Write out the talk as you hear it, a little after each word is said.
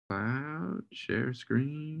Cloud, share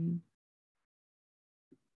screen.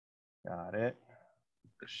 Got it.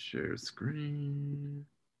 Share screen.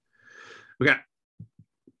 Okay.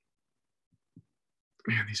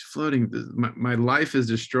 Man, these floating, my life is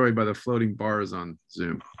destroyed by the floating bars on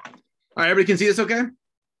Zoom. All right, everybody can see this okay?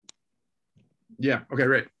 Yeah, okay,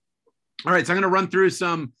 great. All right, so I'm gonna run through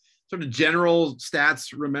some sort of general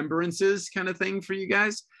stats remembrances kind of thing for you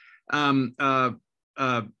guys.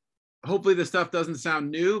 Hopefully this stuff doesn't sound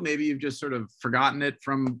new. Maybe you've just sort of forgotten it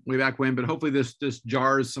from way back when, but hopefully this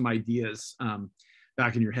jars some ideas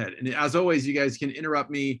back in your head. And as always, you guys can interrupt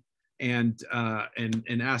me and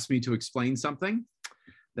ask me to explain something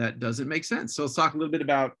that doesn't make sense. So let's talk a little bit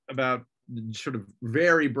about sort of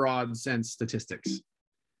very broad sense statistics.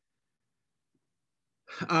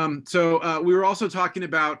 We were also talking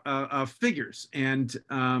about figures and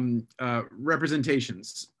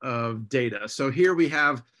representations of data. So here we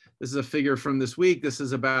have, this is a figure from this week. This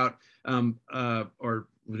is about, or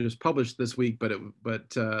just published this week, but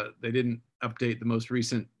they didn't update the most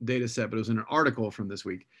recent data set, but it was in an article from this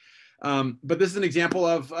week. But this is an example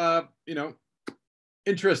of,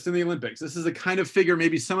 interest in the Olympics. This is a kind of figure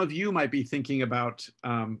maybe some of you might be thinking about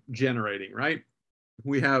generating, right?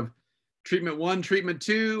 We have treatment 1, treatment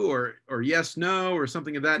 2, or yes, no, or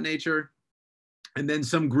something of that nature. And then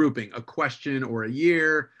some grouping, a question or a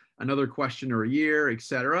year, another question or a year,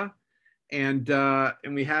 etc. And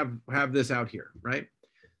we have this out here, right?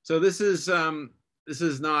 So this is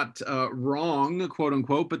not wrong, quote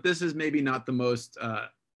unquote, but this is maybe not the most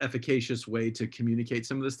efficacious way to communicate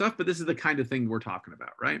some of this stuff, but this is the kind of thing we're talking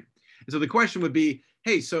about, right? And so the question would be,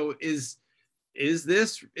 hey, so is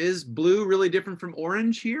blue really different from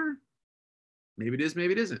orange here? Maybe it is,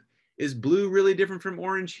 maybe it isn't. Is blue really different from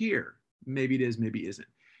orange here? Maybe it is, maybe it isn't.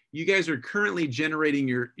 You guys are currently generating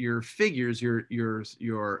your figures, your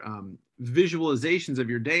visualizations of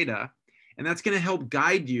your data, and that's going to help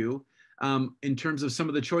guide you in terms of some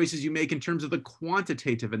of the choices you make in terms of the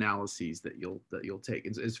quantitative analyses that you'll take,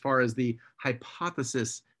 as far as the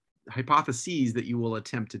hypotheses that you will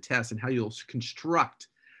attempt to test and how you'll construct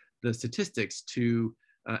the statistics to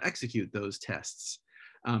execute those tests.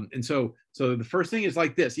 And so the first thing is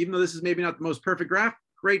like this. Even though this is maybe not the most perfect graph,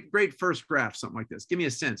 great first graph, something like this. Give me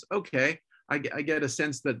a sense. Okay, I get a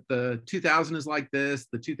sense that the 2000 is like this,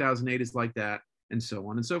 the 2008 is like that, and so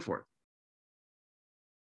on and so forth.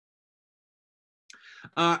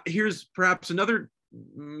 Here's perhaps another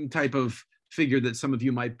type of figure that some of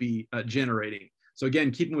you might be generating. So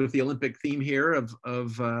again, keeping with the Olympic theme here of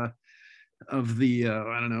the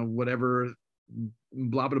I don't know, whatever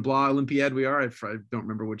blah blah blah Olympiad we are. I don't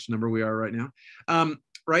remember which number we are right now.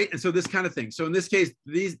 Right, and so this kind of thing. So in this case,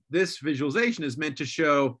 this visualization is meant to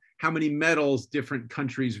show how many medals different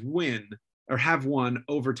countries win or have won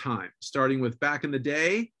over time, starting with back in the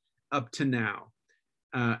day up to now.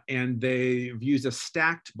 And they've used a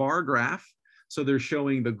stacked bar graph. So they're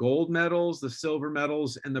showing the gold medals, the silver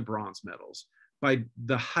medals, and the bronze medals. By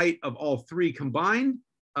the height of all three combined,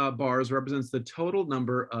 bars represents the total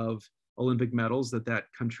number of Olympic medals that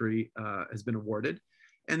country has been awarded.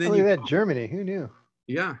 And then look at that, Germany, who knew?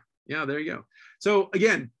 Yeah, there you go. So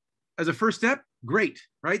again, as a first step, great,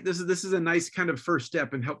 right? This is a nice kind of first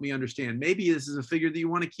step and help me understand. Maybe this is a figure that you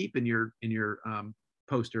want to keep in your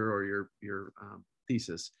poster or your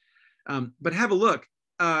thesis. But have a look.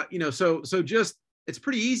 So just, it's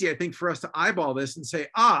pretty easy, I think, for us to eyeball this and say,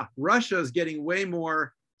 Russia is getting way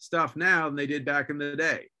more stuff now than they did back in the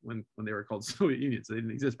day when they were called Soviet Union, so they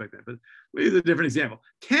didn't exist back then. But we'll use a different example.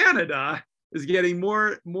 Canada is getting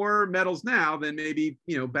more medals now than maybe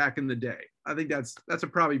back in the day. I think that's a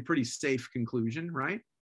probably pretty safe conclusion, right?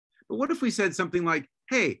 But what if we said something like,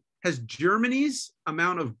 hey, has Germany's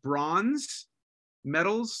amount of bronze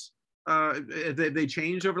medals they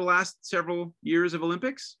changed over the last several years of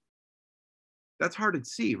Olympics? That's hard to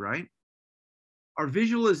see, right? Our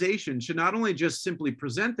visualization should not only just simply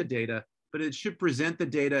present the data, but it should present the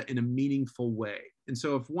data in a meaningful way. And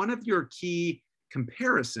so if one of your key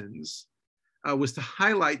comparisons was to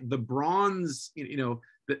highlight the bronze,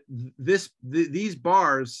 these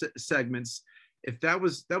bars segments, if that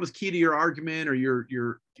was key to your argument or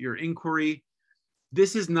your inquiry,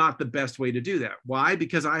 this is not the best way to do that. Why?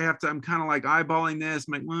 Because I'm kind of like eyeballing this.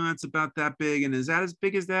 I'm like, well, it's about that big. And is that as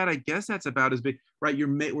big as that? I guess that's about as big, right?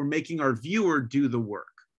 We're making our viewer do the work.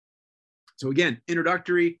 So again,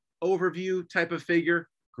 introductory overview type of figure,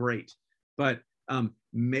 great. But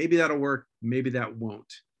maybe that'll work, maybe that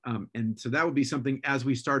won't. And so that would be something as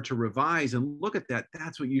we start to revise and look at that,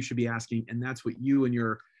 that's what you should be asking. And that's what you and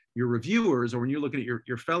your reviewers, or when you're looking at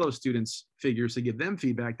your fellow students' figures to give them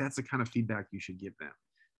feedback, that's the kind of feedback you should give them.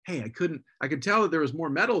 hey, I could tell that there was more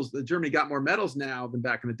metals, that Germany got more metals now than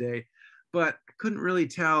back in the day, but I couldn't really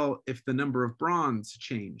tell if the number of bronze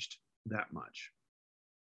changed that much.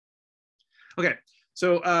 Okay,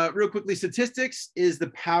 so real quickly, statistics is the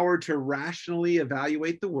power to rationally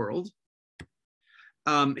evaluate the world.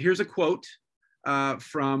 Here's a quote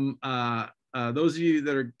from those of you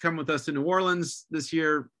that are coming with us to New Orleans this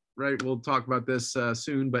year, right? We'll talk about this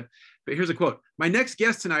soon, but here's a quote. My next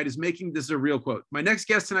guest tonight is making, this is a real quote. My next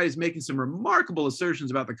guest tonight is making some remarkable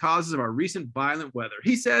assertions about the causes of our recent violent weather.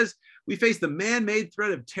 He says, we face the man-made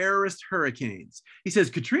threat of terrorist hurricanes. He says,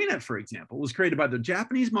 Katrina, for example, was created by the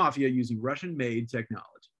Japanese mafia using Russian-made technology,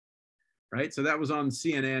 right? So that was on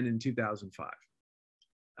CNN in 2005.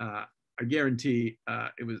 I guarantee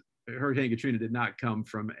Hurricane Katrina did not come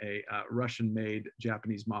from a Russian-made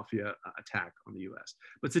Japanese mafia attack on the U.S.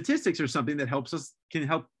 But statistics are something that can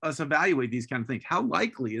help us evaluate these kind of things. How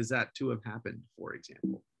likely is that to have happened, for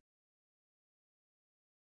example?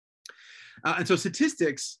 And so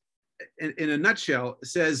statistics, in a nutshell,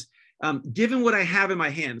 says, given what I have in my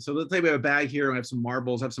hand, so let's say we have a bag here and I have some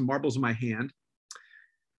marbles. I have some marbles in my hand.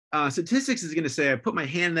 Statistics is going to say I put my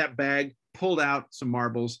hand in that bag, pulled out some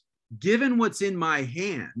marbles. Given what's in my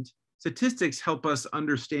hand, statistics help us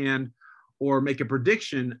understand or make a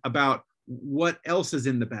prediction about what else is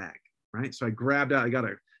in the bag, right? So I grabbed out, I got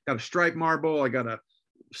a striped marble, I got a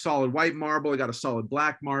solid white marble, I got a solid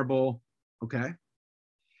black marble, okay?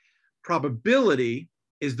 Probability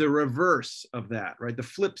is the reverse of that, right? The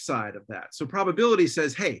flip side of that. So probability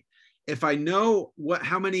says, hey, if I know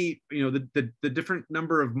how many, the different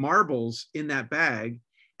number of marbles in that bag,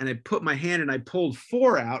 and I put my hand and I pulled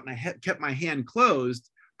 4 out and I kept my hand closed,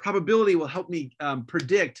 probability will help me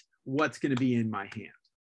predict what's going to be in my hand.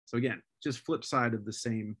 So again, just flip side of the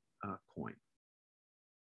same coin.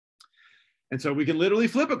 And so we can literally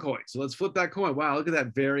flip a coin. So let's flip that coin. Wow, look at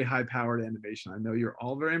that very high powered animation. I know you're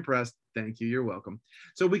all very impressed. Thank you, you're welcome.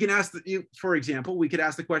 So we can ask, for example, we could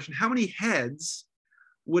ask the question, how many heads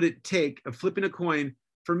would it take of flipping a coin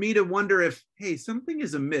for me to wonder if, hey, something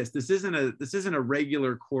is amiss. This isn't a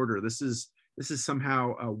regular quarter. This is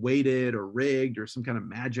somehow weighted or rigged or some kind of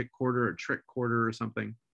magic quarter or trick quarter or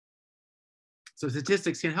something. So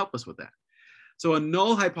statistics can help us with that. So a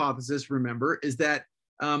null hypothesis, remember, is that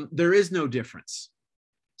there is no difference.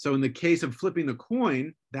 So in the case of flipping the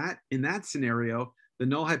coin, in that scenario, the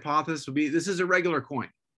null hypothesis would be, this is a regular coin.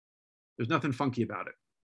 There's nothing funky about it.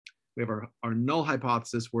 We have our null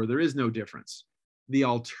hypothesis where there is no difference. The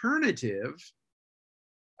alternative,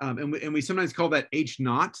 and we sometimes call that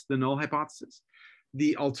H0, the null hypothesis.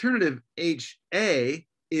 The alternative HA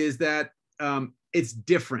is that it's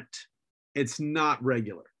different. It's not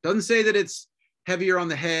regular. Doesn't say that it's heavier on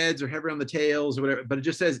the heads or heavier on the tails or whatever, but it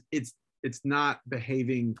just says it's not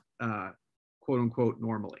behaving quote unquote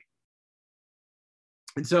normally.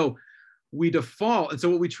 And so we default, and so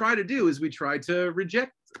what we try to do is we try to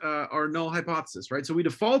reject our null hypothesis, right? So we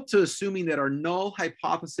default to assuming that our null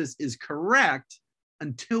hypothesis is correct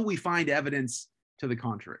until we find evidence to the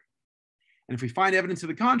contrary. And if we find evidence to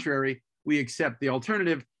the contrary, we accept the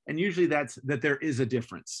alternative, and usually that's that there is a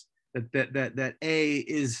difference, that A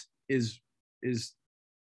is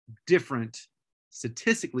different,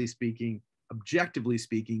 statistically speaking, objectively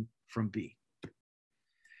speaking, from B.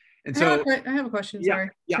 And so I have a question. Sorry.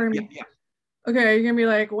 Yeah. Okay, you're gonna be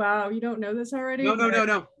like, wow, you don't know this already?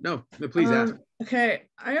 No, please ask. Okay,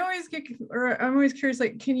 I'm always curious,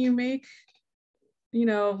 like, can you make,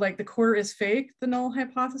 like the quarter is fake, the null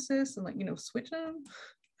hypothesis, and like, switch them?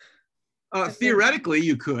 Theoretically,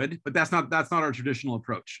 you could, but that's not our traditional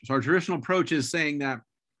approach. So our traditional approach is saying that,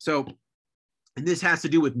 and this has to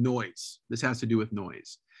do with noise.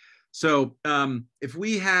 So if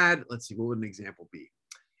we had, let's see, what would an example be?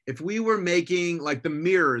 If we were making like the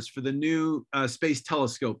mirrors for the new space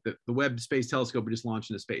telescope, the Webb Space Telescope we just launched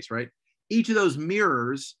into space, right? Each of those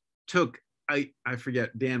mirrors took, I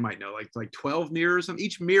forget, Dan might know, like 12 mirrors.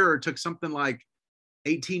 Each mirror took something like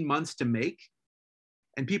 18 months to make.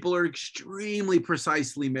 And people are extremely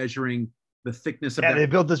precisely measuring the thickness of that. Yeah, they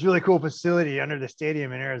built this really cool facility under the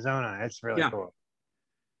stadium in Arizona. It's really cool.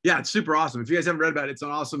 Yeah, it's super awesome. If you guys haven't read about it, it's an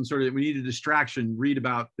awesome sort of, we need a distraction, read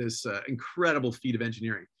about this incredible feat of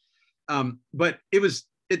engineering. But it's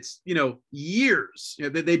years.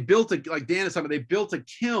 They built like Dan is talking about, they built a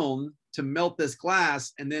kiln to melt this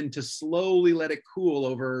glass and then to slowly let it cool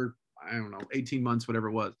over, I don't know, 18 months, whatever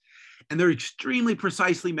it was. And they're extremely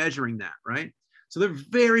precisely measuring that, right? So they're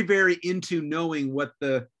very, very into knowing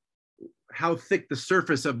how thick the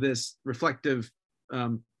surface of this reflective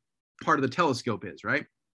part of the telescope is, right?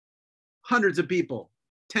 Hundreds of people,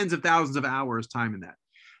 tens of thousands of hours time in that.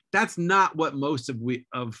 that's not what most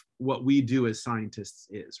of what we do as scientists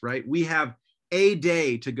is, right? We have a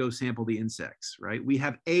day to go sample the insects, right? We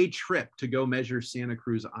have a trip to go measure Santa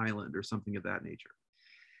Cruz Island or something of that nature.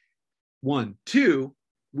 One. Two,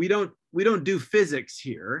 we don't do physics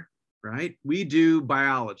here, right? We do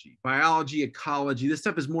biology, ecology. This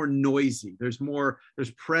stuff is more noisy. There's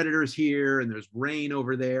predators here and there's rain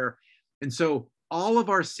over there. And so all of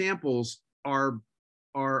our samples are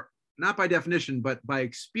not by definition, but by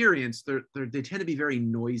experience, they tend to be very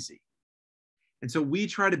noisy. And so we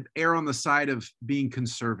try to err on the side of being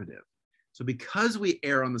conservative. So because we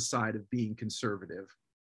err on the side of being conservative,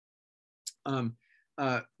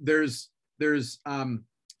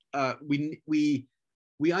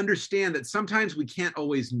 we understand that sometimes we can't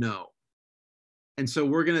always know. And so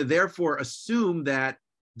we're going to therefore assume that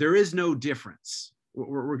there is no difference.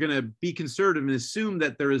 We're going to be conservative and assume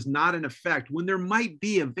that there is not an effect when there might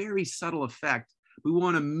be a very subtle effect. We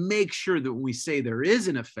want to make sure that when we say there is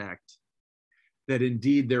an effect, that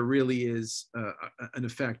indeed there really is an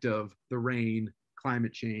effect of the rain,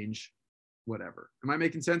 climate change, whatever. Am I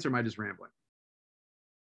making sense or am I just rambling?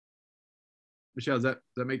 Michelle, does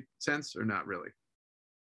that make sense or not really?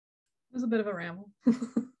 It was a bit of a ramble.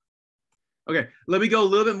 Okay, let me go a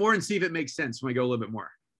little bit more and see if it makes sense when I go a little bit more.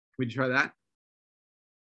 Can we try that?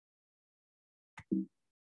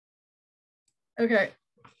 Okay.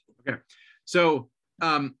 Okay. So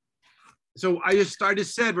I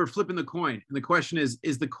just said we're flipping the coin, and the question is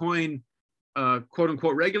the coin quote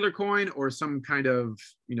unquote regular coin or some kind of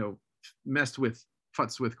messed with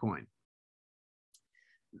futz with coin?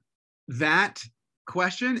 That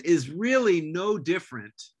question is really no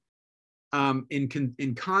different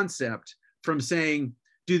in concept from saying,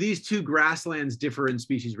 do these two grasslands differ in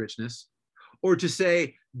species richness? Or to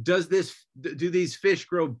say, do these fish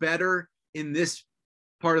grow better in this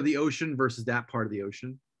part of the ocean versus that part of the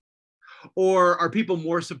ocean? Or are people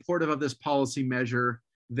more supportive of this policy measure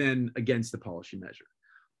than against the policy measure?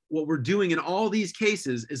 What we're doing in all these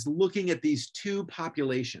cases is looking at these two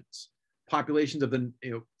populations of the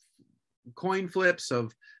coin flips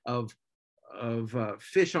of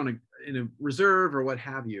fish in a reserve or what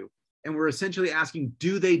have you, and we're essentially asking,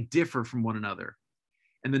 do they differ from one another?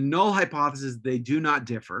 And the null hypothesis, they do not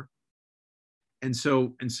differ. And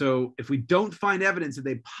so if we don't find evidence that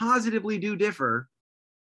they positively do differ,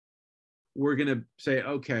 we're going to say,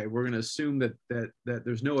 okay, we're going to assume that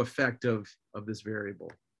there's no effect of this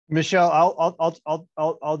variable. Michelle,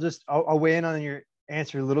 I'll weigh in on your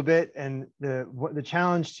answer a little bit. And the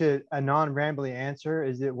challenge to a non-rambly answer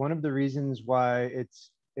is that one of the reasons why it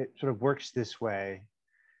sort of works this way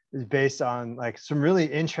is based on like some really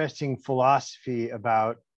interesting philosophy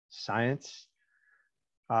about science.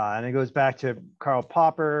 And it goes back to Karl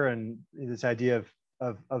Popper and this idea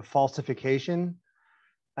of falsification.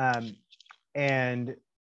 And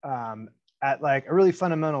at like a really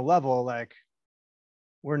fundamental level, like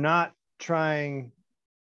we're not trying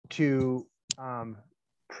to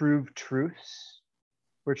prove truths.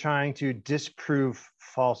 We're trying to disprove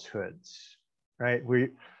falsehoods, right?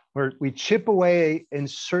 We chip away in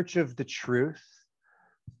search of the truth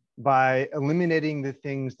by eliminating the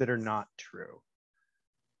things that are not true.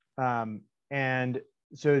 And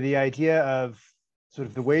so the idea of sort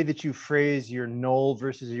of the way that you phrase your null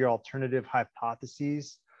versus your alternative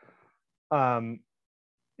hypotheses,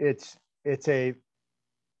 it's a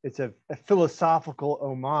philosophical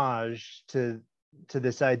homage to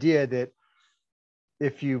this idea that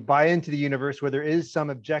if you buy into the universe where there is some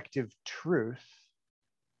objective truth,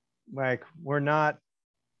 like we're not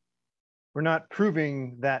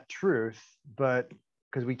proving that truth, but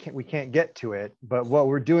because we can't get to it, but what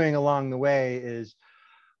we're doing along the way is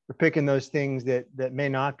we're picking those things that may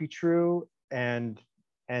not be true and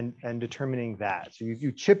determining that. So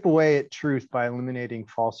you chip away at truth by eliminating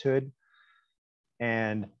falsehood,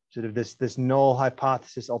 and sort of this null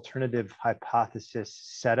hypothesis, alternative hypothesis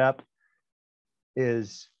setup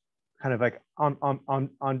is kind of like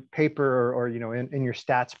on paper or in your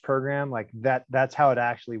stats program, like that's how it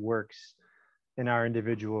actually works in our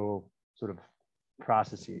individual sort of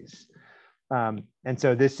processes. And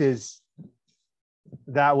so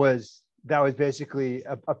that was basically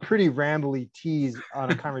a pretty rambly tease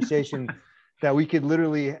on a conversation that we could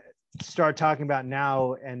literally start talking about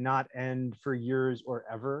now and not end for years or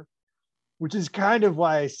ever, which is kind of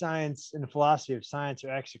why science and the philosophy of science are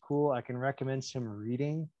actually cool. I can recommend some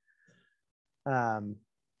reading if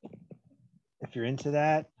you're into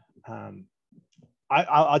that.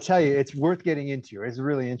 I'll tell you, it's worth getting into. It's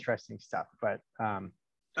really interesting stuff. But I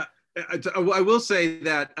will say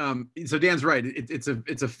that so Dan's right. It's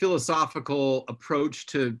a philosophical approach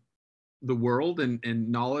to the world and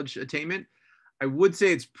knowledge attainment, I would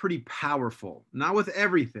say it's pretty powerful. Not with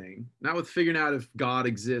everything, not with figuring out if God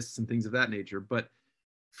exists and things of that nature, but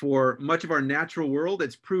for much of our natural world,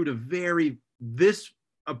 it's proved this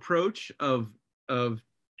approach of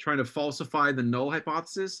trying to falsify the null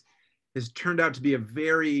hypothesis has turned out to be a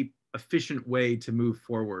very efficient way to move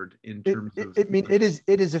forward in terms of. I mean, it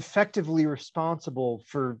is effectively responsible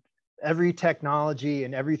for every technology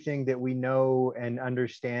and everything that we know and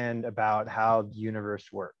understand about how the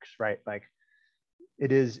universe works, right? Like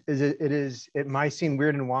it might seem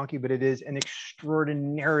weird and wonky, but it is an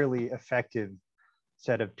extraordinarily effective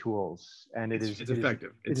set of tools. And it's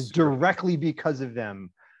effective. It is directly because of them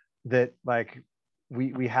that like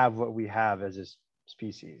we have what we have as a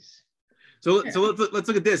species. So let's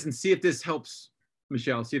look at this and see if this helps,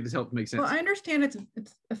 Michelle. See if this helps make sense. Well, I understand its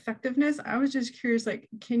effectiveness. I was just curious, like,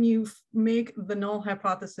 can you make the null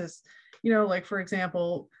hypothesis, like for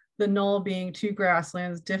example, the null being two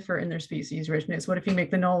grasslands differ in their species richness. What if you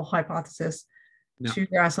make the null hypothesis two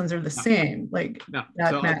grasslands are the same? Like that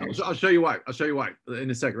matters. I'll show you why. I'll show you why in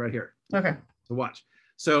a second, right here. Okay. So watch.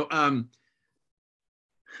 So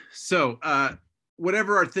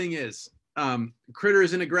whatever our thing is,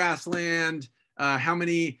 critters in a grassland, how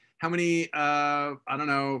many I don't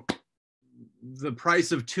know, the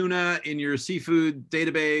price of tuna in your seafood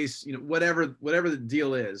database, whatever the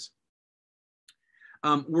deal is.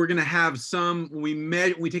 We're going to have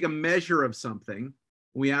when we take a measure of something,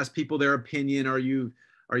 we ask people their opinion. Are you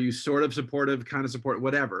sort of supportive, kind of support,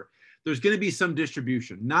 whatever. There's going to be some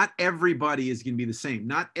distribution. Not everybody is going to be the same.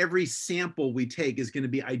 Not every sample we take is going to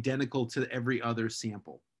be identical to every other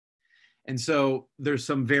sample. And so there's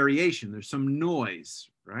some variation, there's some noise,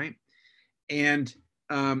 right? And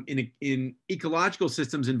in ecological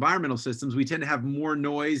systems, environmental systems, we tend to have more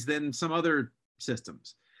noise than some other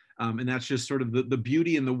systems. And that's just sort of the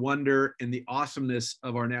beauty and the wonder and the awesomeness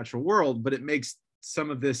of our natural world, but it makes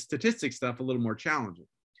some of this statistic stuff a little more challenging.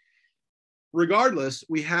 Regardless,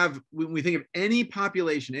 when we think of any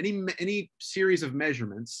population, any series of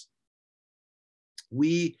measurements,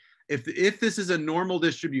 if this is a normal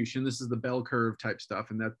distribution, this is the bell curve type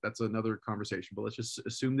stuff, and that's another conversation, but let's just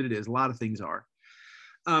assume that it is. A lot of things are.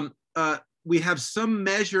 We have some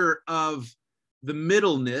measure of the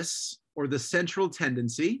middleness or the central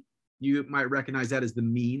tendency. You might recognize that as the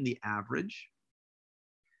mean, the average.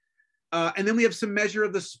 And then we have some measure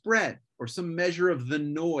of the spread or some measure of the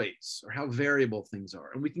noise or how variable things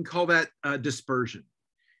are. And we can call that dispersion.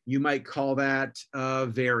 You might call that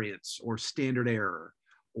variance or standard error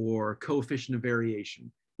or coefficient of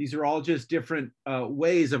variation. These are all just different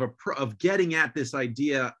ways of getting at this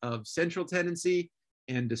idea of central tendency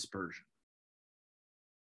and dispersion.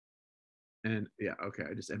 And yeah, okay,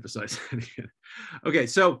 I just emphasized that again. Okay,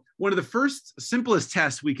 so one of the first simplest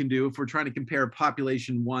tests we can do if we're trying to compare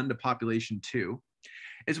population 1 to population 2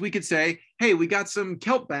 is we could say, hey, we got some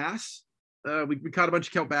kelp bass. We caught a bunch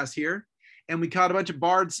of kelp bass here, and we caught a bunch of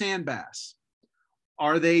barred sand bass.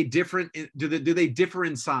 Are they different? Do they differ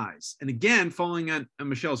in size? And again, following on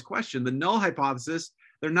Michelle's question, the null hypothesis,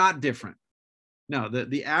 they're not different. No,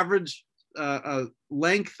 the average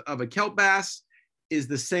length of a kelp bass is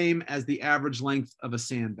the same as the average length of a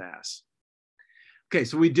sand bass. Okay,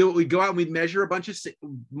 so we go out and we measure a bunch of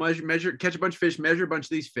catch a bunch of fish, measure a bunch of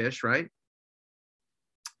these fish, right?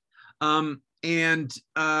 And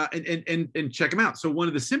check them out. So one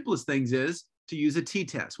of the simplest things is to use a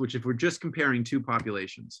t-test, which if we're just comparing two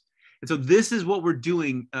populations. And so this is what we're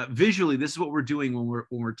doing visually. This is what we're doing when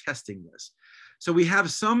we're testing this. So we have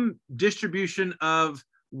some distribution of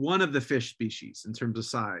one of the fish species in terms of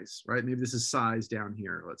size, right? Maybe this is size down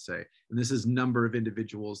here, let's say, and this is number of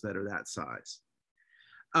individuals that are that size.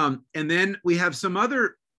 And then we have some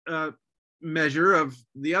other measure of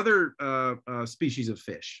the other species of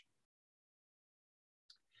fish.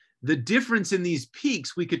 The difference in these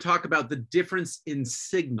peaks, we could talk about the difference in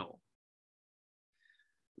signal.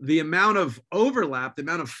 The amount of overlap, the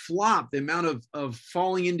amount of flop, the amount of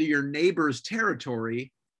falling into your neighbor's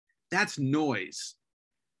territory, that's noise.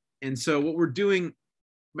 And so what we're doing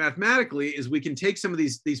mathematically is we can take some of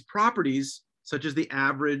these properties, such as the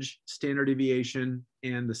average, standard deviation,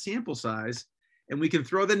 and the sample size, and we can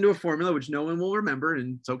throw that into a formula, which no one will remember,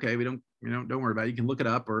 and it's okay. We don't worry about it. You can look it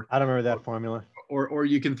up, or I don't remember that formula. Or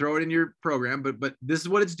you can throw it in your program, but this is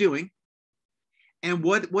what it's doing. And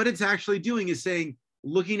what it's actually doing is saying,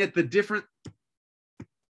 looking at the different,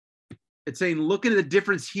 it's saying, look at the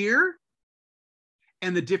difference here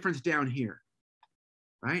and the difference down here,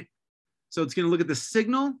 right? So it's going to look at the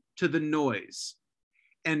signal to the noise,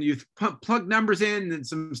 and you plug numbers in and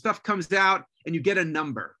some stuff comes out and you get a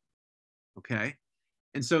number, okay?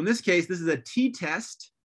 And so in this case, this is a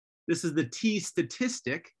t-test. This is the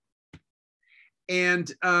t-statistic.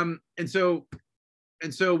 And so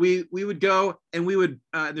we would go and we would,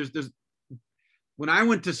 when I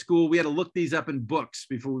went to school, we had to look these up in books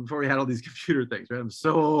before we had all these computer things, right? I'm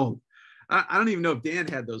so old. I don't even know if Dan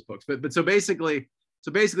had those books, but so basically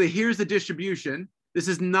here's the distribution. This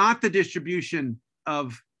is not the distribution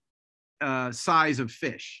of size of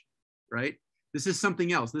fish, right? This is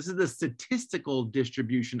something else. This is the statistical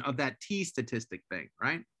distribution of that t-statistic thing,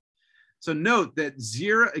 right? So note that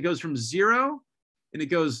it goes from 0 and it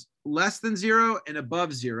goes less than 0 and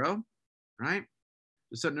above 0, right?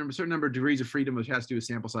 A certain number of degrees of freedom, which has to do with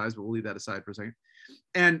sample size, but we'll leave that aside for a second.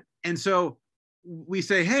 And so we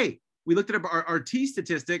say, hey, we looked at our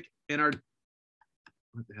t-statistic and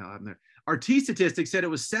what the hell happened there? Our t-statistic said it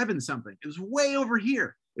was 7 something. It was way over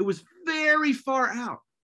here. It was very far out.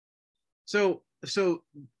 So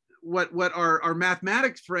what our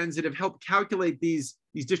mathematics friends that have helped calculate these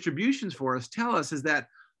distributions for us tell us is that,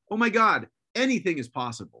 oh my God, anything is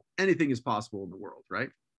possible. Anything is possible in the world, right?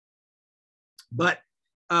 But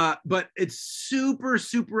it's super,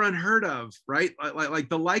 super unheard of, right? Like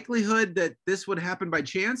the likelihood that this would happen by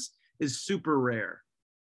chance is super rare.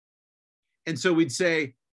 And so we'd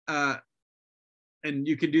say, and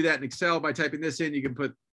you can do that in Excel by typing this in. You can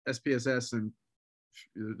put SPSS, and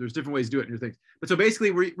there's different ways to do it in your things. But so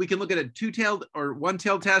basically we can look at a 2-tailed or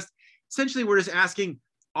 1-tailed test. Essentially, we're just asking,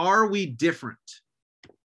 are we different?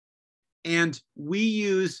 And we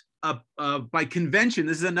use by convention,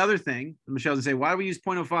 this is another thing. Michelle's gonna say, why do we use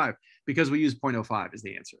 0.05? Because we use 0.05 is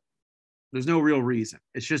the answer. There's no real reason.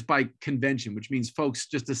 It's just by convention, which means folks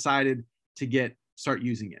just decided to start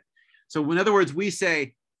using it. So in other words, we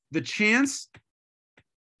say the chance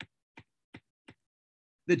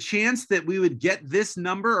that we would get this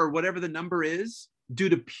number or whatever the number is due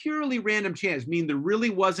to purely random chance, meaning there really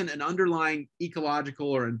wasn't an underlying ecological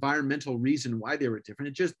or environmental reason why they were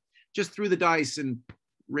different. It just threw the dice and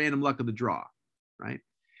random luck of the draw, right?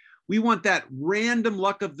 We want that random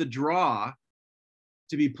luck of the draw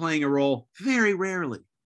to be playing a role very rarely.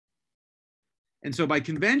 And so by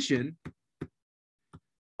convention,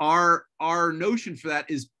 our notion for that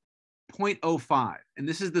is 0.05. And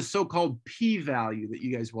this is the so-called p-value that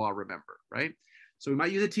you guys will all remember, right? So we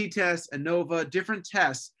might use a t-test, ANOVA, different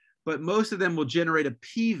tests, but most of them will generate a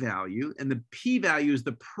p-value. And the p-value is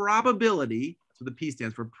the probability, so the p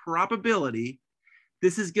stands for probability,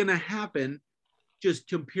 this is going to happen just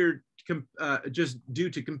due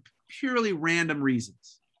to purely random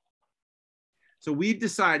reasons. So we've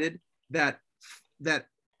decided that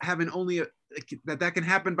having only that can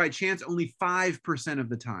happen by chance only 5% of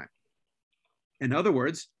the time. In other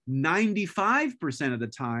words, 95% of the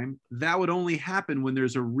time, that would only happen when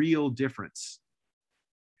there's a real difference.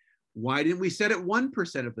 Why didn't we set it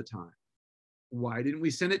 1% of the time? Why didn't we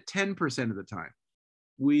set it 10% of the time?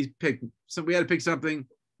 We had to pick something,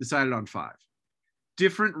 decided on 5.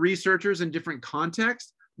 Different researchers in different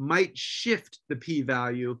contexts might shift the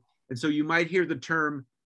p-value. And so you might hear the term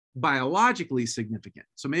biologically significant.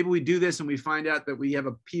 So maybe we do this and we find out that we have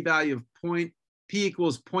a p-value of p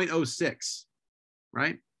equals 0.06,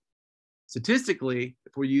 right? Statistically,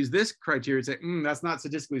 if we use this criteria, say, that's not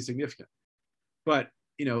statistically significant. But,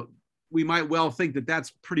 we might well think that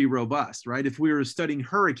that's pretty robust, right? If we were studying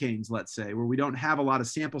hurricanes, let's say, where we don't have a lot of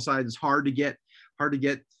sample size, it's hard to get, I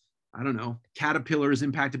don't know, caterpillars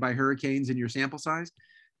impacted by hurricanes in your sample size.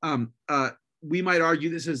 We might argue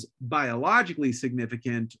this is biologically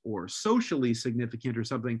significant or socially significant or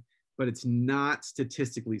something, but it's not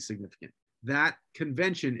statistically significant. That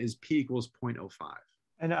convention is p equals 0.05.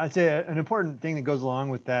 And I'd say an important thing that goes along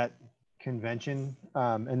with that convention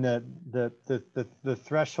and the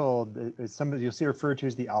threshold is something you'll see referred to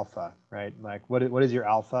as the alpha, right? Like what is your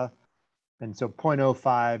alpha? And so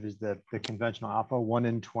 0.05 is the conventional alpha, 1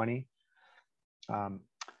 in 20.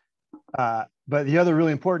 But the other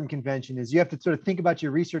really important convention is you have to sort of think about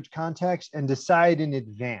your research context and decide in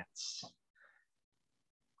advance.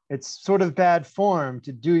 It's sort of bad form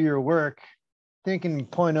to do your work thinking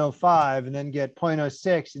 0.05 and then get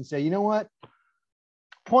 0.06 and say, you know what?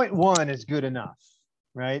 0.1 is good enough,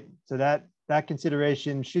 right? So that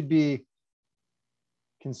consideration should be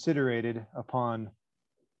considerated upon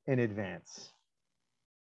in advance.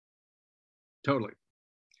 Totally.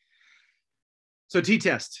 So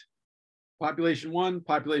t-test, population 1,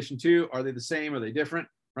 population 2, are they the same? Are they different,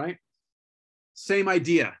 right? Same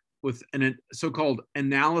idea with a so-called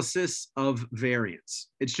analysis of variance.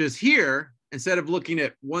 It's just here, instead of looking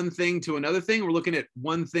at one thing to another thing, we're looking at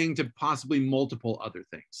one thing to possibly multiple other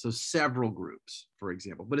things. So several groups, for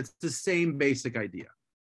example, but it's the same basic idea.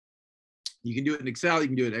 You can do it in Excel, you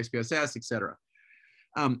can do it in SPSS, et cetera.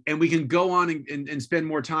 And we can go on and spend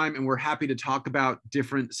more time, and we're happy to talk about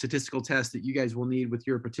different statistical tests that you guys will need with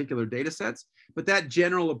your particular data sets. But that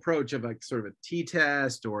general approach of a sort of a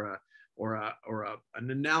t-test or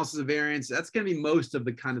an analysis of variance, that's going to be most of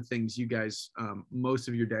the kind of things you guys, most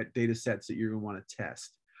of your data sets that you're going to want to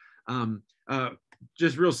test.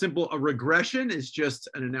 Just real simple, a regression is just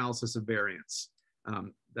an analysis of variance.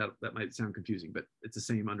 That might sound confusing, but it's the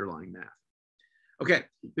same underlying math. Okay,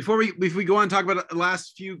 before we go on and talk about the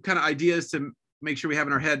last few kind of ideas to make sure we have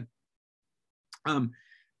in our head,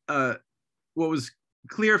 what was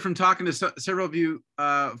clear from talking to several of you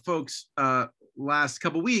folks last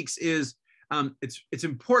couple weeks is it's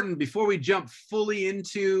important before we jump fully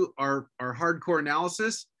into our hardcore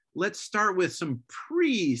analysis, let's start with some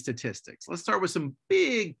pre-statistics. Let's start with some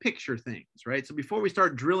big picture things, right? So before we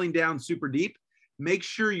start drilling down super deep, make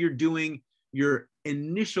sure you're doing your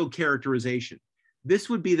initial characterization. This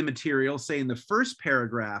would be the material, say in the first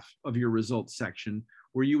paragraph of your results section,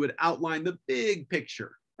 where you would outline the big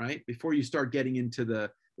picture, right? Before you start getting into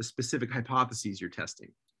the specific hypotheses you're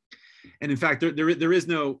testing. And in fact, there is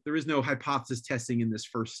no hypothesis testing in this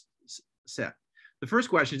first set. The first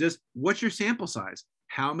question is, what's your sample size?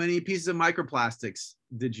 How many pieces of microplastics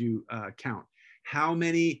did you count? How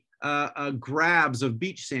many grabs of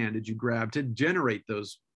beach sand did you grab to generate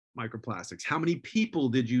those microplastics? How many people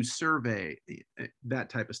did you survey? That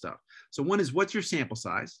type of stuff. So one is, what's your sample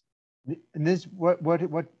size? And this, what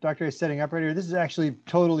Dr. is setting up right here, this is actually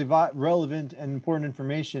totally relevant and important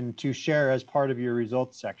information to share as part of your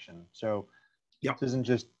results section. So yep. This isn't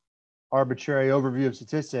just arbitrary overview of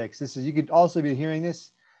statistics. This is, you could also be hearing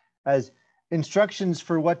this as instructions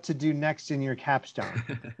for what to do next in your capstone.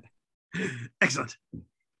 Excellent.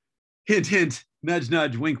 Hint, hint, nudge,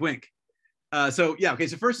 nudge, wink, wink. So yeah, okay.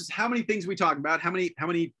 So first is how many things we talk about, how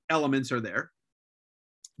many elements are there.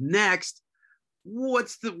 Next,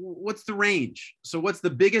 what's the range? So what's the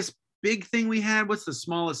biggest big thing we had? What's the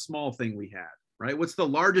smallest small thing we had, right? What's the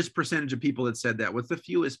largest percentage of people that said that? What's the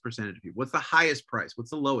fewest percentage of people? What's the highest price?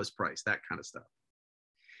 What's the lowest price? That kind of stuff.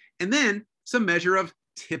 And then some measure of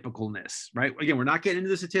typicalness, right? Again, we're not getting into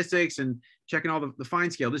the statistics and checking all the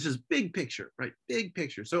fine scale. This is big picture, right? Big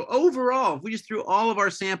picture. So overall, if we just threw all of our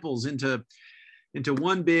samples into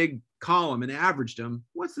one big column and averaged them,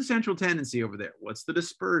 what's the central tendency over there? What's the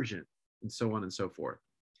dispersion? And so on and so forth.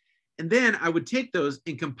 And then I would take those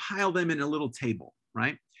and compile them in a little table,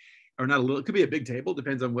 right? Or not a little, it could be a big table,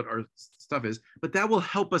 depends on what our stuff is, but that will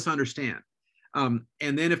help us understand. And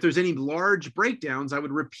then if there's any large breakdowns, I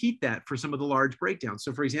would repeat that for some of the large breakdowns.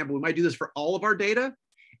 So for example, we might do this for all of our data,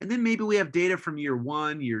 and then maybe we have data from year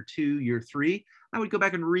 1, year 2, year 3. I would go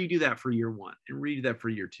back and redo that for year 1 and redo that for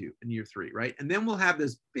year 2 and year 3, right? And then we'll have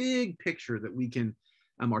this big picture that we can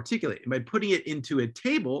articulate. And by putting it into a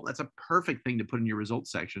table, that's a perfect thing to put in your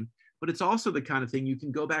results section, but it's also the kind of thing you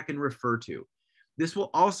can go back and refer to. This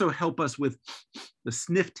will also help us with the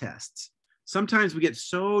sniff tests. Sometimes we get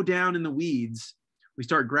so down in the weeds, we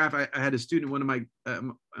start I had a student, one of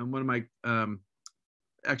my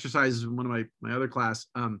exercises in one of my other class,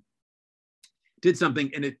 did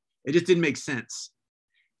something and it just didn't make sense.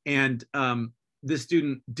 And this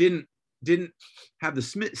student didn't have the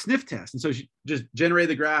sniff test. And so she just generated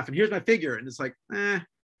the graph and here's my figure. And it's like,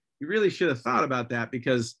 you really should have thought about that,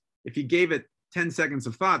 because if you gave it 10 seconds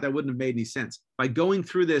of thought, that wouldn't have made any sense. By going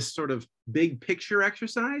through this sort of big picture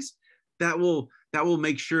exercise, that will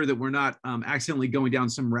make sure that we're not accidentally going down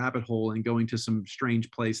some rabbit hole and going to some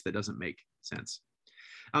strange place that doesn't make sense.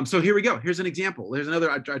 So here we go. Here's an example. There's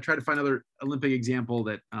another, I try to find another Olympic example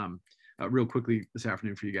that real quickly this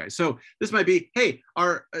afternoon for you guys. So this might be, hey,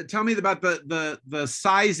 tell me about the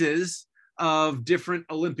sizes of different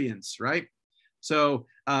Olympians, right? So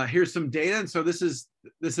here's some data. And so this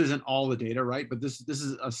isn't all the data, right? But this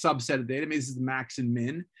is a subset of data. Maybe this is max and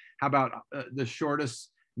min. How about the shortest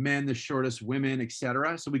men, the shortest women,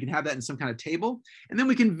 etc. So we can have that in some kind of table. And then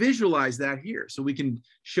we can visualize that here. So we can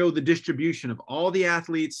show the distribution of all the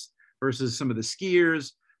athletes versus some of the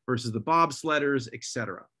skiers versus the bobsledders,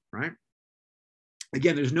 etc. Right?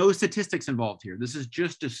 Again, there's no statistics involved here. This is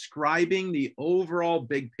just describing the overall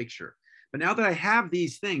big picture. But now that I have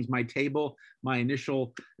these things, my table, my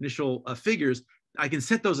initial figures, I can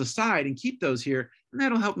set those aside and keep those here, and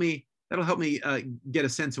that'll help me get a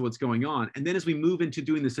sense of what's going on. And then as we move into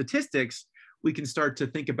doing the statistics, we can start to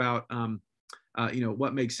think about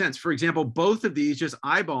what makes sense. For example, both of these, just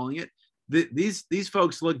eyeballing it, these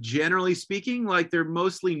folks look, generally speaking, like they're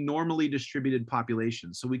mostly normally distributed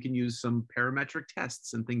populations. So we can use some parametric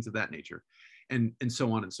tests and things of that nature, and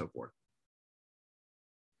so on and so forth.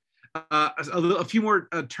 A few more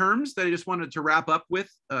terms that I just wanted to wrap up with.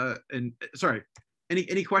 And sorry,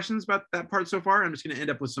 any questions about that part so far? I'm just going to end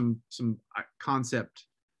up with some concept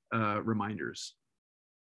reminders.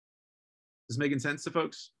 Is this making sense to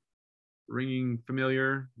folks? Ringing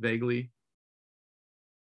familiar, vaguely?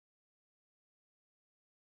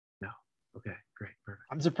 No. Okay, great, perfect.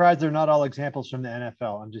 I'm surprised they're not all examples from the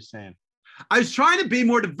NFL. I'm just saying. I was trying to be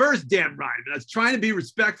more diverse, Dan Ryan, but I was trying to be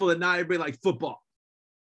respectful that not everybody likes football.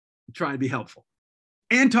 I'm trying to be helpful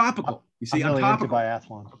and topical. You see, I'm really topical. into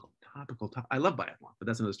biathlon. Topical. I love biathlon, but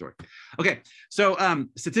that's another story. Okay, so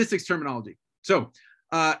statistics terminology. So,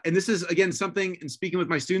 and this is again something. In speaking with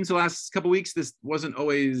my students the last couple of weeks, this wasn't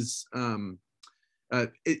always.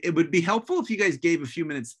 It would be helpful if you guys gave a few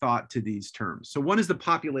minutes thought to these terms. So, one is the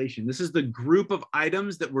population. This is the group of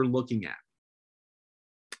items that we're looking at.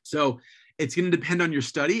 So, it's going to depend on your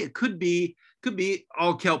study. It could be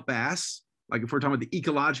all kelp bass. Like if we're talking about the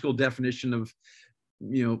ecological definition of,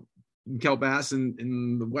 kelp bass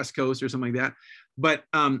in the West Coast or something like that. But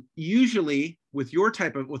usually with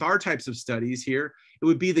our types of studies here, it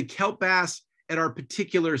would be the kelp bass at our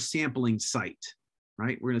particular sampling site,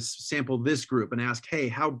 right? We're going to sample this group and ask, hey,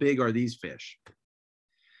 how big are these fish?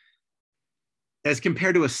 As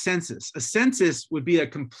compared to a census would be a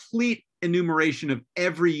complete enumeration of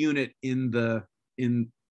every unit in the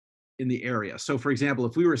area. So for example,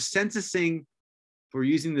 if we were censusing, if we're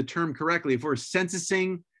using the term correctly, if we're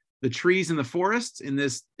censusing the trees in the forests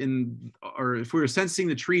or if we were censusing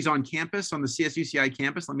the trees on campus, on the CSUCI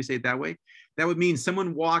campus, let me say it that way, that would mean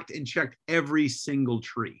someone walked and checked every single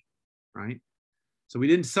tree, right? So we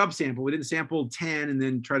didn't subsample, we didn't sample 10 and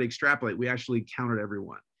then try to extrapolate. We actually counted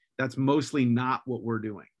everyone. That's mostly not what we're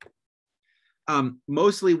doing.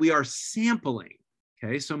 Mostly we are sampling,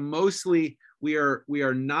 okay? So mostly we are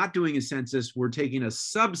not doing a census, we're taking a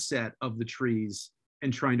subset of the trees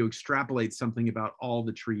and trying to extrapolate something about all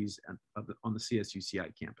the trees on the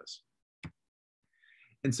CSUCI campus.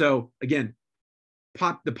 And so again,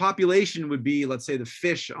 the population would be, let's say the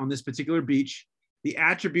fish on this particular beach. The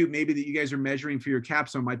attribute maybe that you guys are measuring for your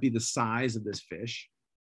capstone might be the size of this fish.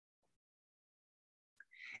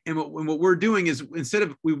 And what we're doing is instead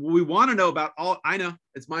of, we want to know about all, I know,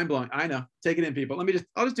 it's mind blowing. I know, take it in people.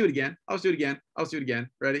 I'll just do it again. I'll just do it again.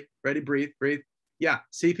 Ready, breathe. Yeah,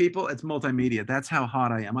 see people, it's multimedia. That's how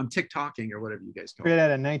hot I am. I'm TikToking or whatever you guys call it. Straight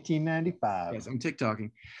out of 1995. Yes, I'm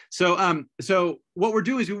TikToking. So what we're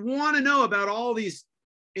doing is we want to know about all these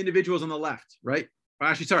individuals on the left, right?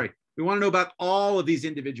 Actually, sorry, we want to know about all of these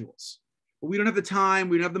individuals. But we don't have the time,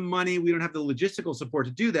 we don't have the money, we don't have the logistical support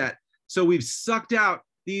to do that. So we've sucked out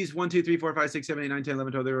these 1, 2, 3, 4, 5, 6, 7, 8, 9, 10,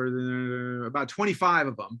 11, 12, there were about 25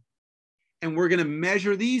 of them. And we're going to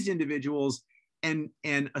measure these individuals and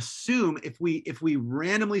assume if we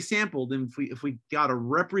randomly sampled and if we got a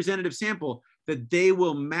representative sample, that they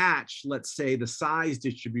will match, let's say, the size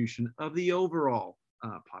distribution of the overall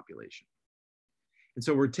population. And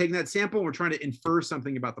so we're taking that sample and we're trying to infer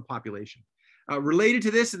something about the population. Related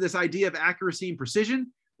to this is this idea of accuracy and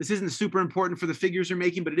precision. This isn't super important for the figures you're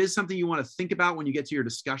making, but it is something you want to think about when you get to your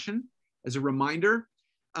discussion. As a reminder,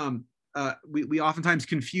 we oftentimes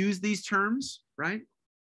confuse these terms, right?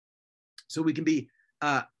 So we can be,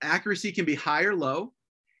 accuracy can be high or low.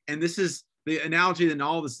 And this is the analogy in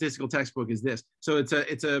all the statistical textbook is this. So it's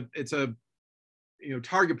a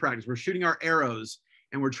target practice. We're shooting our arrows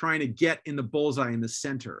and we're trying to get in the bullseye in the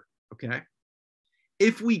center, okay?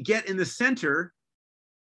 If we get in the center,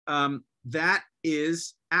 that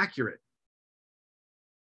is accurate.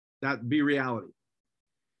 That'd be reality.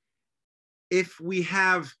 If we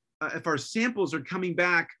have, if our samples are coming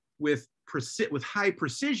back with high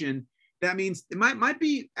precision, that means it might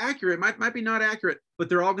be accurate, might be not accurate, but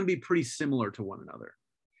they're all going to be pretty similar to one another.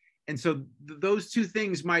 And so those two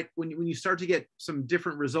things might, when you start to get some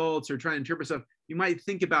different results or try to interpret stuff, you might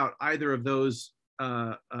think about either of those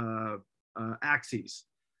axes.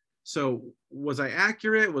 So was I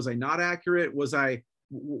accurate? Was I not accurate?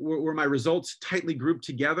 Were my results tightly grouped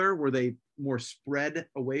together? Were they more spread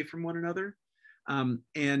away from one another?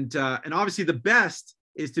 And obviously the best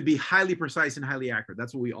is to be highly precise and highly accurate.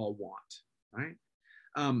 That's what we all want, right?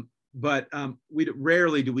 But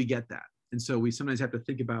rarely do we get that. And so we sometimes have to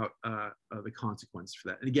think about the consequence for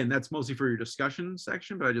that. And again, that's mostly for your discussion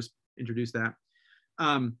section, but I just introduced that.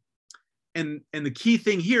 And the key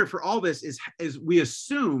thing here for all this is we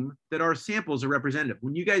assume that our samples are representative.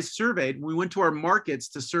 When you guys surveyed, when we went to our markets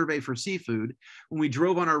to survey for seafood, when we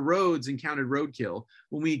drove on our roads and counted roadkill,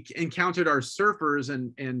 when we encountered our surfers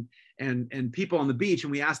and people on the beach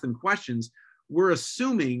and we asked them questions, we're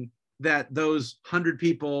assuming that those 100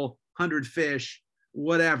 people, 100 fish,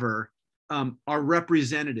 whatever, are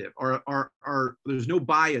representative, or there's no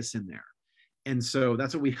bias in there. And so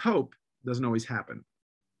that's what we hope. Doesn't always happen.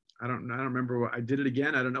 I don't remember what I did it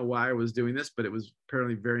again. I don't know why I was doing this, but it was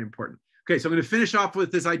apparently very important. Okay, so I'm going to finish off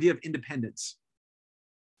with this idea of independence.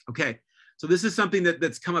 Okay, so this is something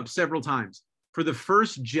that's come up several times. For the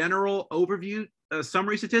first general overview,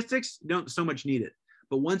 summary statistics, don't so much need it.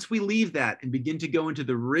 But once we leave that and begin to go into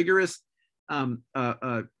the rigorous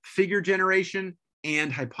figure generation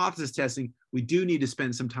and hypothesis testing, we do need to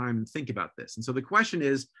spend some time and think about this. And so the question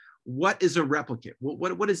is, what is a replicate?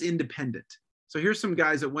 What is independent? So here's some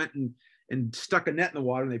guys that went and stuck a net in the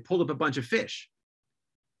water and they pulled up a bunch of fish.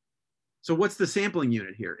 So what's the sampling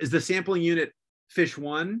unit here? Is the sampling unit fish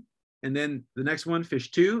 1, and then the next one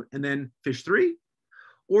fish 2, and then fish 3?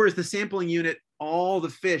 Or is the sampling unit all the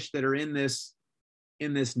fish that are in this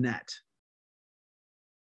net?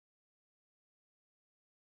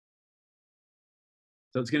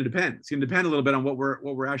 So it's going to depend. It's going to depend a little bit on what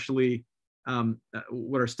we're actually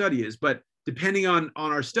what our study is. But depending on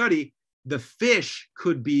our study, the fish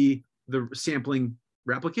could be the sampling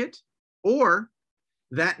replicate, or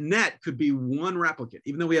that net could be one replicate.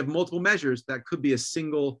 Even though we have multiple measures, that could be a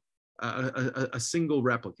single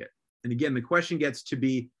replicate. And again, the question gets to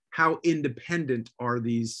be, how independent are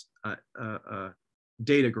these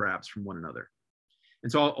data grabs from one another?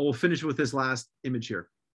 And so I'll finish with this last image here.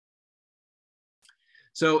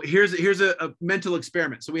 So here's a mental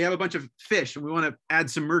experiment. So we have a bunch of fish and we want to add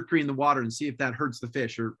some mercury in the water and see if that hurts the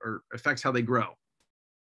fish or affects how they grow.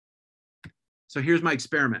 So here's my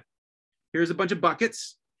experiment. Here's a bunch of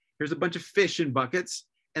buckets. Here's a bunch of fish in buckets.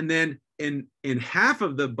 And then in half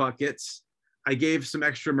of the buckets, I gave some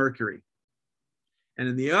extra mercury. And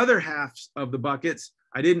in the other half of the buckets,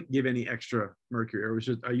 I didn't give any extra mercury, or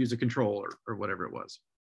I used a control or whatever it was.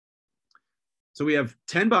 So we have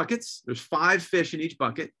 10 buckets. There's 5 fish in each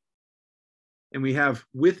bucket. And we have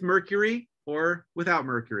with mercury or without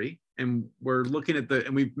mercury. And we're looking at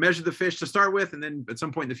and we measured the fish to start with. And then at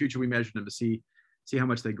some point in the future, we measured them to see how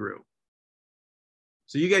much they grew.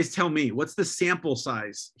 So you guys tell me, what's the sample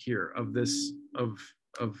size here of this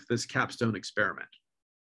capstone experiment?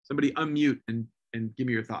 Somebody unmute and give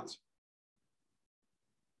me your thoughts.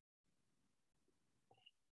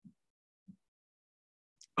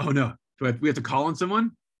 Oh no. We have to call on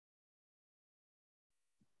someone?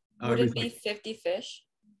 Would it be 50 fish?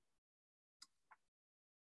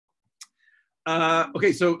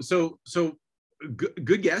 Okay, so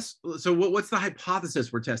good guess. So what's the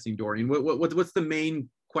hypothesis we're testing, Dorian? What's the main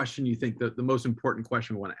question you think, the most important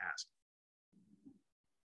question we want to ask?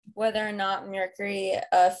 Whether or not mercury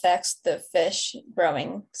affects the fish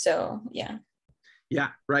growing. So yeah. Yeah,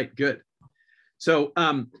 right, good. So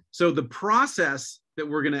the process that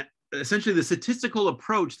we're going to, essentially the statistical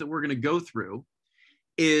approach that we're going to go through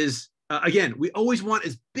is, again, we always want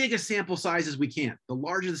as big a sample size as we can. The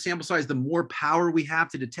larger the sample size, the more power we have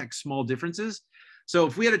to detect small differences. So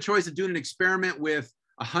if we had a choice of doing an experiment with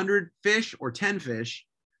 100 fish or 10 fish,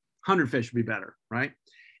 100 fish would be better, right?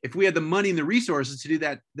 If we had the money and the resources to do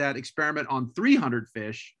that experiment on 300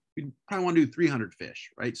 fish, we'd probably want to do 300 fish,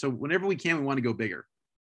 right? So whenever we can, we want to go bigger.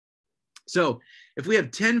 So if we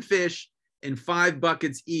have 10 fish in 5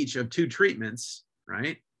 buckets each of 2 treatments,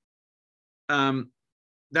 right?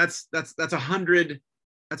 That's 100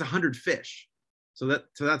 fish. So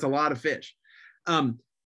that's a lot of fish.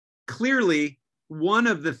 Clearly, one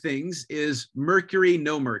of the things is mercury,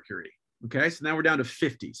 no mercury. Okay, so now we're down to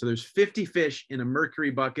 50. So there's 50 fish in a mercury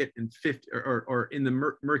bucket and 50 or in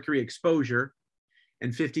the mercury exposure,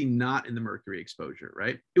 and 50 not in the mercury exposure,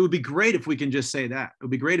 right? It would be great if we can just say that. It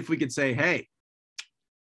would be great if we could say, hey,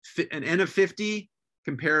 an N of 50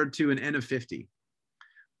 compared to an N of 50.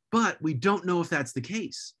 But we don't know if that's the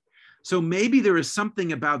case. So maybe there is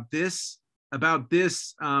something about this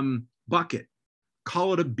bucket.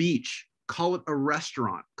 Call it a beach, call it a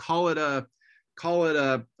restaurant, call it a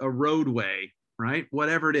roadway, right?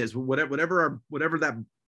 Whatever it is, whatever that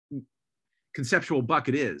conceptual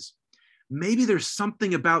bucket is. Maybe there's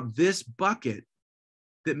something about this bucket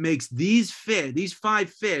that makes these 5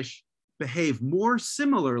 fish behave more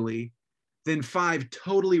similarly than 5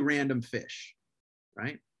 totally random fish,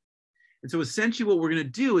 right? And so essentially what we're going to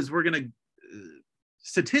do is we're going to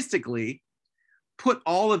statistically put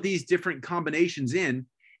all of these different combinations in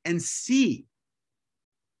and see,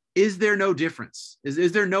 is there no difference?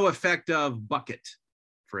 Is there no effect of bucket,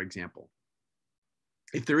 for example?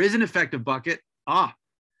 If there is an effect of bucket,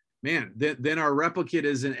 man, then our replicate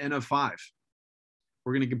is an N of 5.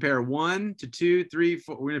 We're going to compare 1 to 2, 3,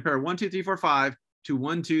 4. We're going to compare 1, 2, 3, 4, 5 to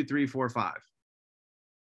 1, 2, 3, 4, 5.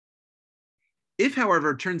 If,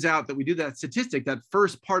 however, it turns out that we do that statistic, that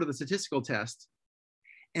first part of the statistical test,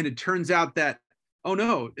 and it turns out that, oh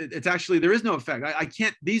no, it's actually, there is no effect. I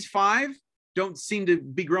can't, these 5 don't seem to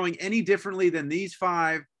be growing any differently than these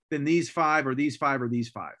 5, than these 5, or these 5, or these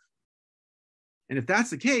 5. And if that's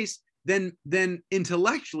the case, then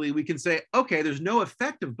intellectually we can say, okay, there's no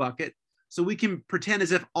effective bucket, so we can pretend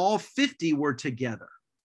as if all 50 were together.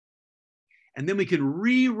 And then we can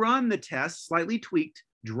rerun the test, slightly tweaked,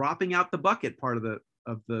 dropping out the bucket part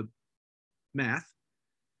of the math,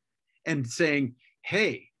 and saying,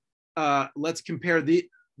 hey, let's compare the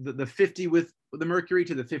 50 with the mercury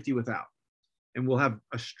to the 50 without. And we'll have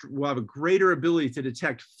a greater ability to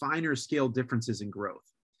detect finer scale differences in growth.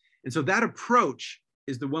 And so that approach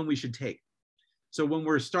is the one we should take. So when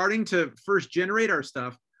we're starting to first generate our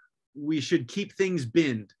stuff, we should keep things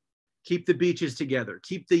binned, keep the beaches together,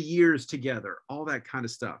 keep the years together, all that kind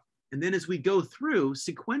of stuff. And then as we go through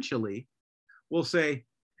sequentially, we'll say,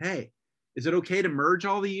 hey, is it okay to merge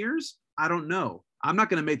all the years? I don't know. I'm not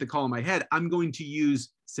going to make the call in my head. I'm going to use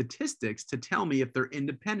statistics to tell me if they're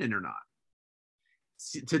independent or not,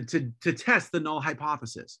 to test the null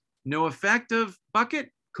hypothesis. No effective bucket?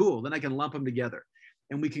 Cool. Then I can lump them together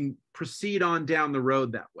and we can proceed on down the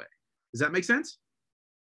road that way. Does that make sense?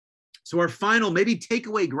 So our final maybe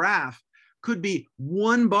takeaway graph could be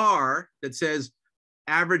one bar that says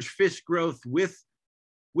average fish growth with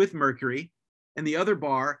mercury, and the other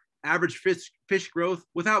bar, average fish growth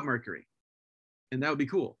without mercury. And that would be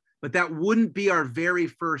cool. But that wouldn't be our very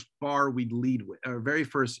first bar we'd lead with, our very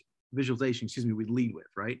first visualization, we'd lead with,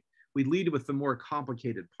 right? We'd lead with the more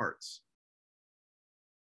complicated parts.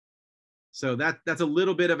 So that's a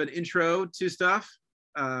little bit of an intro to stuff.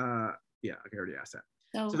 Yeah, okay, I already asked that.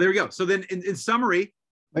 So there we go. So then in summary,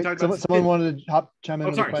 wait, someone wanted to chime in.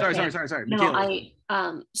 Oh, sorry. No,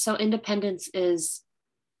 Michaela. So independence is,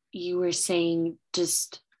 you were saying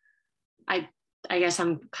just, I guess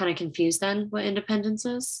I'm kind of confused then what independence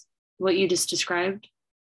is, what you just described.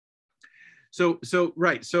 So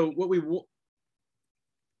right. So what we want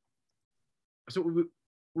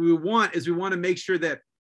is we want to make sure that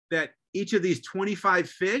each of these 25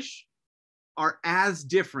 fish are as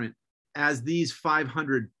different as these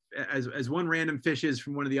 500, as one random fish is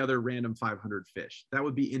from one of the other random 500 fish. That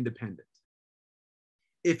would be independent.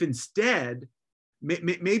 If instead,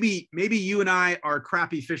 maybe you and I are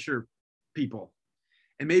crappy fisher people,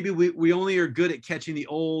 and maybe we only are good at catching the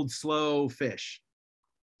old, slow fish.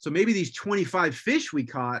 So maybe these 25 fish we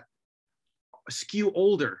caught skew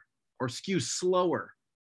older or skew slower,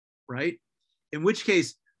 right? In which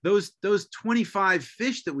case, those 25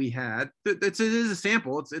 fish that we had, it is a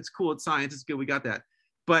sample. It's cool. It's science. It's good. We got that.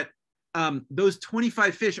 But those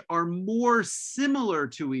 25 fish are more similar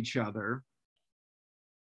to each other.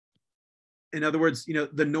 In other words,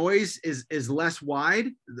 the noise is less wide.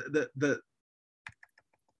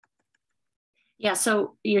 Yeah.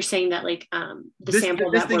 So you're saying that the sample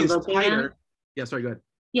that we're looking at. Yeah. Sorry. Go ahead.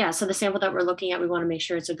 Yeah. So the sample that we're looking at, we want to make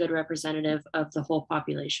sure it's a good representative of the whole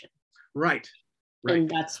population. Right. And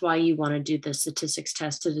that's why you want to do the statistics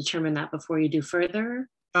test to determine that before you do further.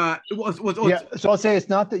 Yeah, so I'll say it's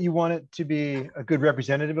not that you want it to be a good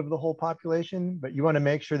representative of the whole population, but you want to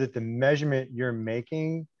make sure that the measurement you're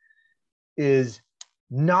making is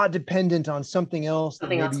not dependent on something else that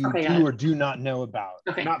maybe you do or do not know about.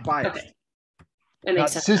 Okay. Not biased. Okay. That makes not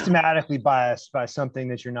sense. Systematically biased by something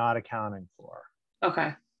that you're not accounting for.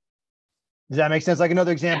 Okay. Does that make sense? Like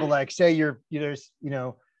another example, like say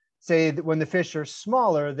say that when the fish are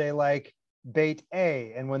smaller, they like bait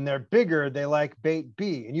A, and when they're bigger, they like bait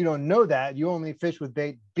B, and you don't know that. You only fish with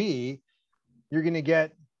bait B. You're going to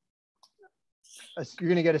get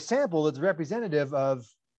a sample that's representative of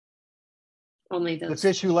only those. the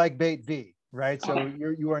fish who like bait B, right? So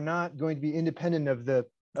Okay. you are not going to be independent of the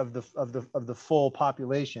full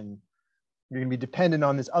population. You're going to be dependent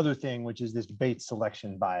on this other thing, which is this bait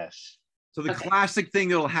selection bias. So the classic thing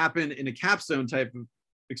that'll happen in a capstone type of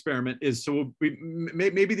experiment is, so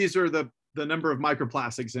maybe these are the number of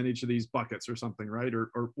microplastics in each of these buckets or something, right?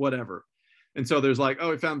 Or whatever. And so there's like,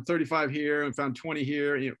 oh, we found 35 here and found 20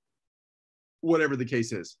 here, whatever the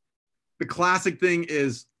case is. The classic thing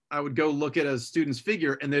is I would go look at a student's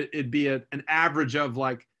figure and it'd be an average of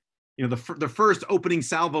like, the first opening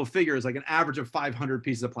salvo figure is like an average of 500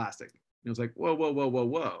 pieces of plastic. And it was like,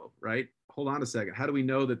 whoa, right? Hold on a second. How do we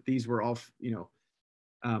know that these were all,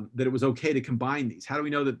 that it was okay to combine these? How do we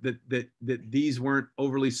know that these weren't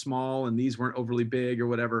overly small and these weren't overly big or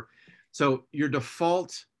whatever? So your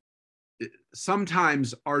default,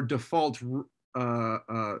 sometimes our default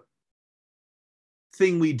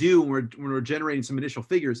thing we do when we're generating some initial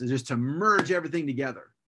figures is just to merge everything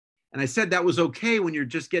together And I said that was okay when you're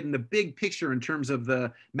just getting the big picture in terms of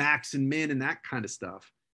the max and min and that kind of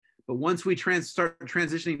stuff. But once we start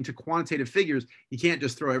transitioning to quantitative figures, you can't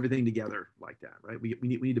just throw everything together like that, right? We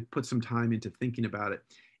need to put some time into thinking about it.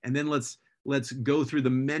 And then let's go through the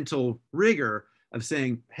mental rigor of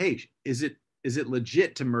saying, hey, is it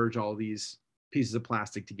legit to merge all these pieces of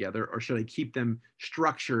plastic together, or should I keep them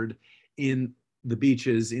structured in the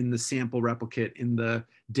beaches, in the sample replicate, in the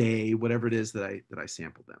day, whatever it is that I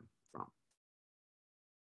sampled them from?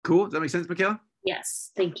 Cool. Does that make sense, Michaela?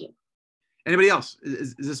 Yes, thank you. Anybody else?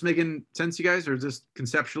 Is this making sense to you guys, or is this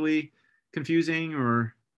conceptually confusing,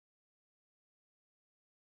 or?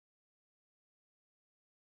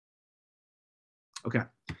 Okay.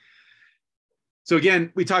 So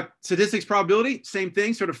again, we talked statistics, probability, same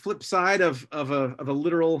thing, sort of flip side of a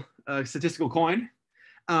literal statistical coin.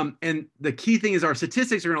 And the key thing is our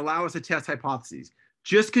statistics are going to allow us to test hypotheses.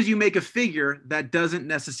 Just because you make a figure, that doesn't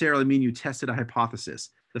necessarily mean you tested a hypothesis.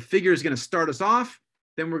 The figure is going to start us off,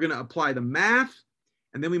 then we're going to apply the math,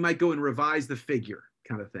 and then we might go and revise the figure,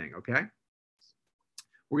 kind of thing, okay?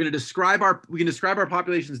 We can describe our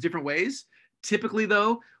populations different ways. Typically,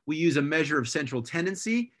 though, we use a measure of central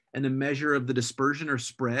tendency and a measure of the dispersion or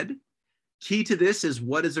spread. Key to this is,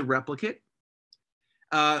 what is a replicate?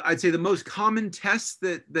 I'd say the most common tests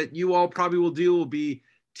that you all probably will do will be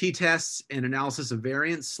t-tests and analysis of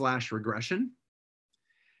variance / regression.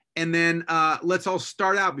 And then let's all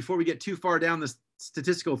start out, before we get too far down this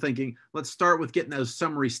statistical thinking, let's start with getting those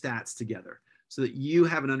summary stats together so that you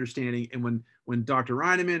have an understanding. And when Dr.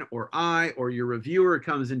 Reinemann or I or your reviewer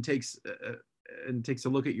comes and takes a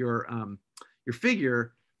look at your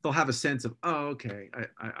figure, they'll have a sense of, oh, okay,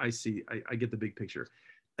 I see, I get the big picture.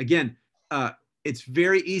 Again, it's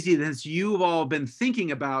very easy, since you've all been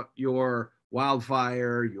thinking about your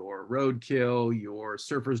wildfire, your roadkill, your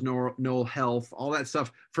surfers knoll health, all that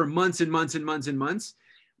stuff for months and months and months and months.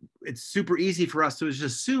 It's super easy for us to just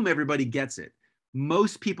assume everybody gets it.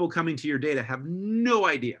 Most people coming to your data have no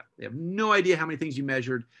idea. They have no idea how many things you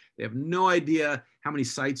measured. They have no idea how many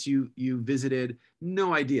sites you visited.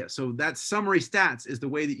 No idea. So that summary stats is the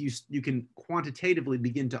way that you can quantitatively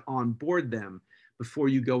begin to onboard them before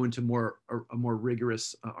you go into a more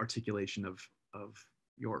rigorous articulation of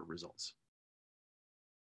your results.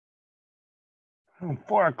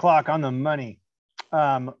 4 o'clock on the money.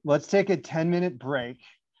 Let's take a 10-minute break.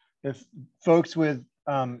 If folks with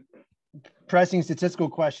pressing statistical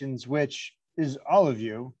questions, which is all of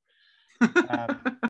you,